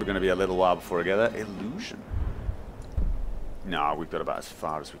 it's probably going to be a little while before I get there. Illusion. No, we've got about as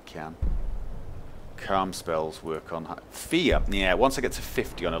far as we can. Calm spells work on... Fear. Yeah, once I get to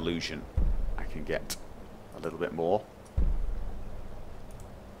 50 on Illusion, I can get a little bit more.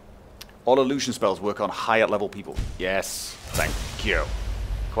 All illusion spells work on higher level people. Yes, thank you.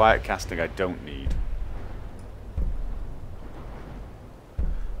 Quiet casting I don't need.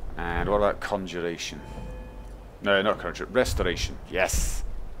 And what about conjuration? No, not conjuration. Restoration. Yes.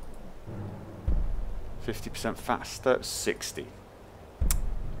 50% faster. 60.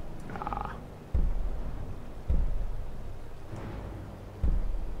 Ah.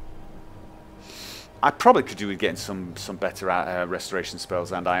 I probably could do with getting some better restoration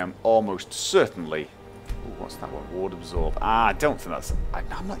spells, and I am almost certainly... Ooh, what's that one? Ward Absorb. Ah, I don't think that's...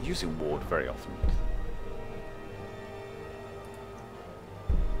 I'm not using Ward very often.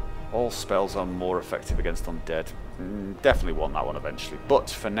 All spells are more effective against undead. Definitely want that one eventually. But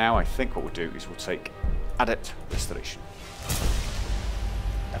for now, I think what we'll do is we'll take Adept Restoration.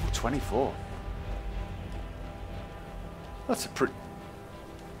 Level 24. That's a pretty...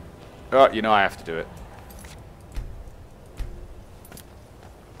 Oh, you know I have to do it.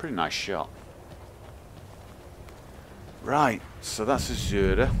 Pretty nice shot. Right, so that's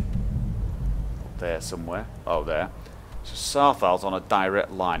Azura. There somewhere. Oh, there. So Sarthal's on a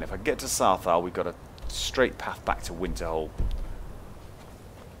direct line. If I get to Sarthal, we've got a straight path back to Winterhold.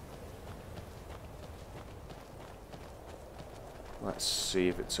 Let's see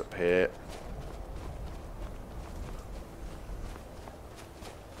if it's up here.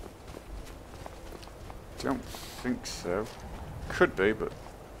 Don't think so. Could be, but...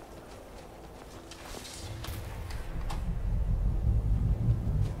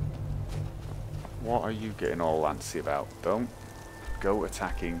 What are you getting all antsy about? Don't go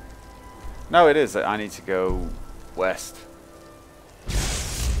attacking. No, it is. I need to go west.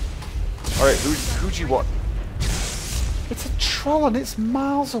 Alright, who do you want? It's a troll and it's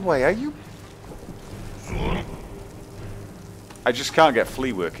miles away. Are you... I just can't get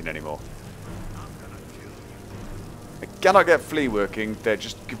flea working anymore. I cannot get flea working. They're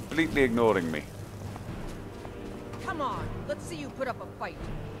just completely ignoring me. Come on, let's see you put up a fight.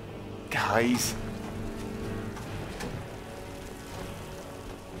 Guys.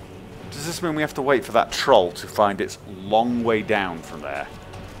 Does this mean we have to wait for that troll to find its long way down from there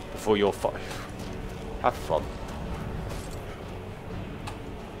before you're have fun?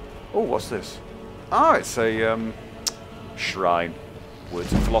 Oh, what's this? Oh, it's a shrine.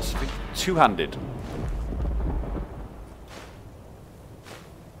 Words of philosophy. Two-handed.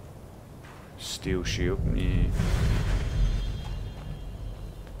 Steel shield. Yeah.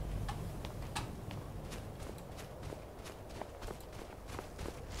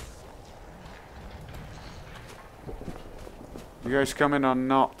 You guys coming or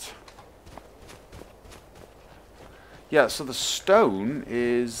not? Yeah, so the stone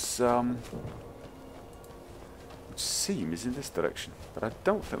is seem is in this direction, but I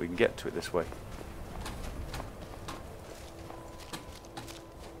don't think we can get to it this way.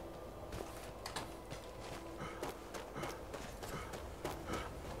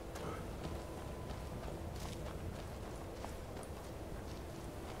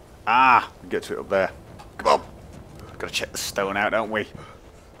 Ah, we get to it up there. Come on. Gotta check the stone out, don't we?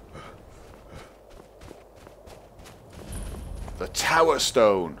 The Tower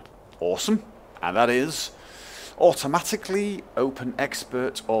Stone. Awesome. And that is automatically open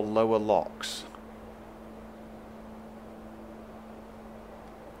expert or lower locks.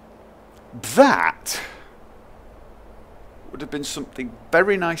 That would have been something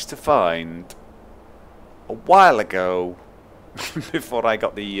very nice to find a while ago before I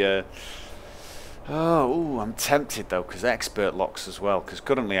got the oh, I'm tempted though, because expert locks as well, because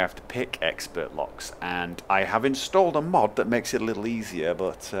currently I have to pick expert locks, and I have installed a mod that makes it a little easier,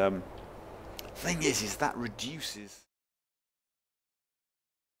 but thing is that reduces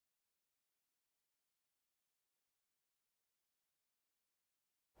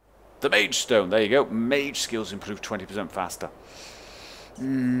the Mage Stone. There you go. Mage skills improve 20% faster.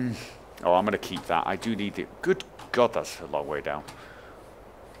 Oh, I'm going to keep that. I do need it. Good God, that's a long way down.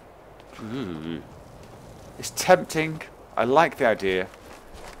 Ooh. It's tempting. I like the idea,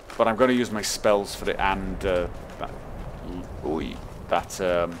 but I'm going to use my spells for it and that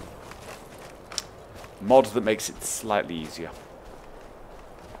mod that makes it slightly easier.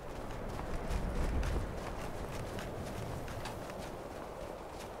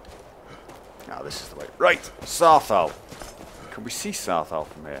 Now this is the way. Right, Sarthal. Can we see Sarthal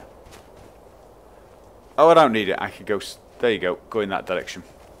from here? Oh, I don't need it. I can go. There you go. Go in that direction.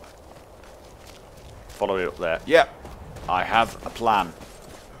 Follow it up there. Yep. I have a plan.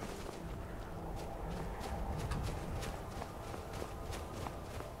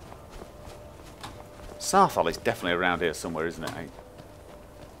 Sarthal is definitely around here somewhere, isn't it?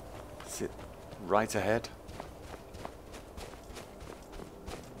 Is it right ahead?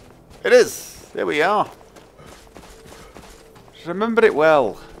 It is! There we are. Remember it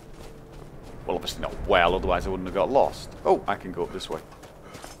well. Well, obviously not well, otherwise I wouldn't have got lost. Oh, I can go up this way.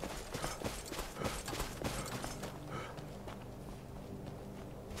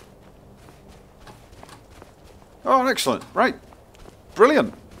 Oh, excellent. Right.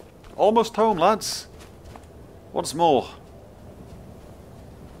 Brilliant. Almost home, lads. Once more.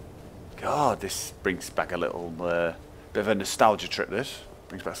 God, this brings back a little bit of a nostalgia trip, this.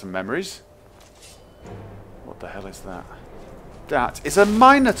 Brings back some memories. What the hell is that? That is a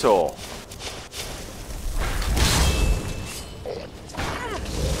Minotaur.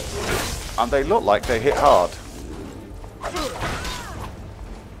 And they look like they hit hard.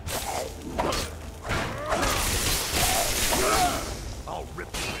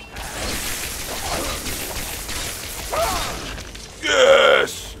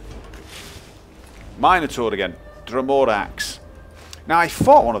 Yes! Minotaur again. Dramorax. Now, I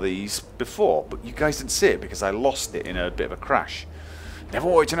fought one of these before, but you guys didn't see it because I lost it in a bit of a crash. Never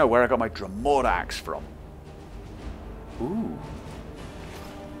wanted to know where I got my Dramorax from. Ooh.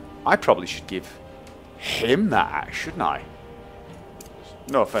 I probably should give him that axe, shouldn't I?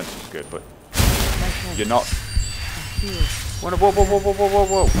 No offense, it's good, but you're not. Whoa, whoa, whoa, whoa, whoa,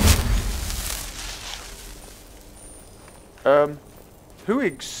 whoa, whoa. Who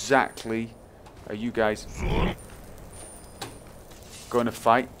exactly are you guys going to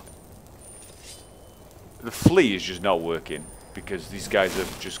fight? The flea is just not working because these guys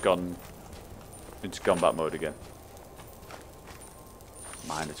have just gone into combat mode again.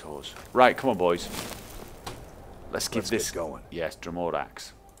 Minotaurs. Right, come on, boys. Let's get going. Yes,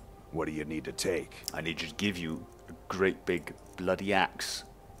 Dramorax. What do you need to take? I need to give you a great big bloody axe.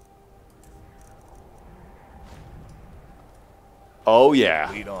 Oh yeah.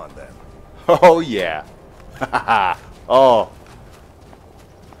 Lead on then. Oh yeah. Oh.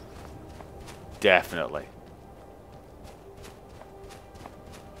 Definitely.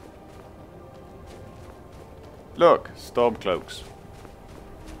 Look, Stormcloaks.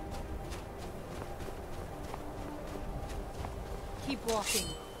 Keep walking.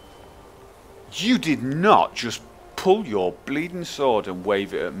 You did not just pull your bleeding sword and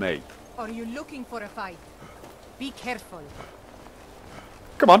wave it at me. Are you looking for a fight? Be careful.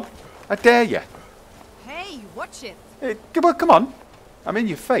 Come on, I dare you. Hey, watch it. Hey, come on. I'm in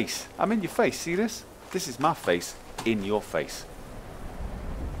your face. I'm in your face. See this? This is my face in your face.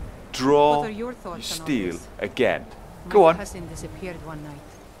 Draw. What are your thoughts You on all steal this? again. Go My on. cousin disappeared one night.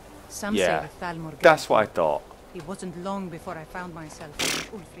 Some Yeah, say the Thalmor. that's what I thought. It wasn't long before I found myself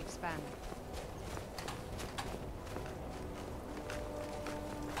in an Ulfric's band.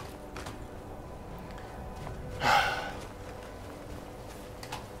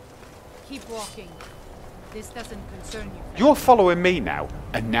 Keep walking. This doesn't concern you. Friend. You're following me now,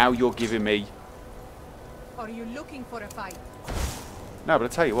 and now you're giving me... Are you looking for a fight? No, but I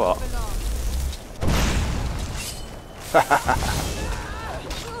tell you what. Belong.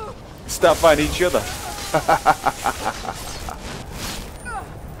 Start fighting each other.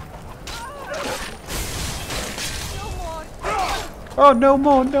 Oh, no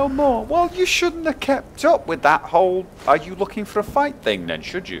more, no more. Well, you shouldn't have kept up with that whole "are you looking for a fight" thing then,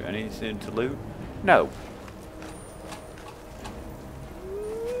 should you? Anything to loot? No.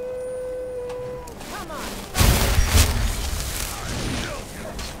 Come on.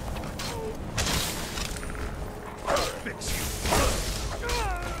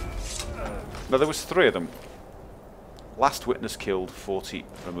 No, there was 3 of them. Last witness killed, 40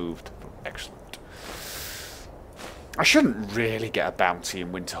 removed. Excellent. I shouldn't really get a bounty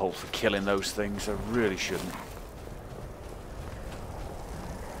in Winterhold for killing those things. I really shouldn't.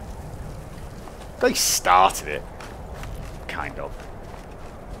 They started it. Kind of.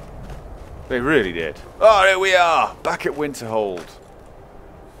 They really did. Oh, here we are! Back at Winterhold.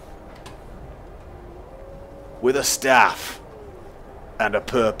 With a staff. And a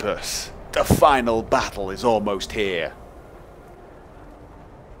purpose. The final battle is almost here.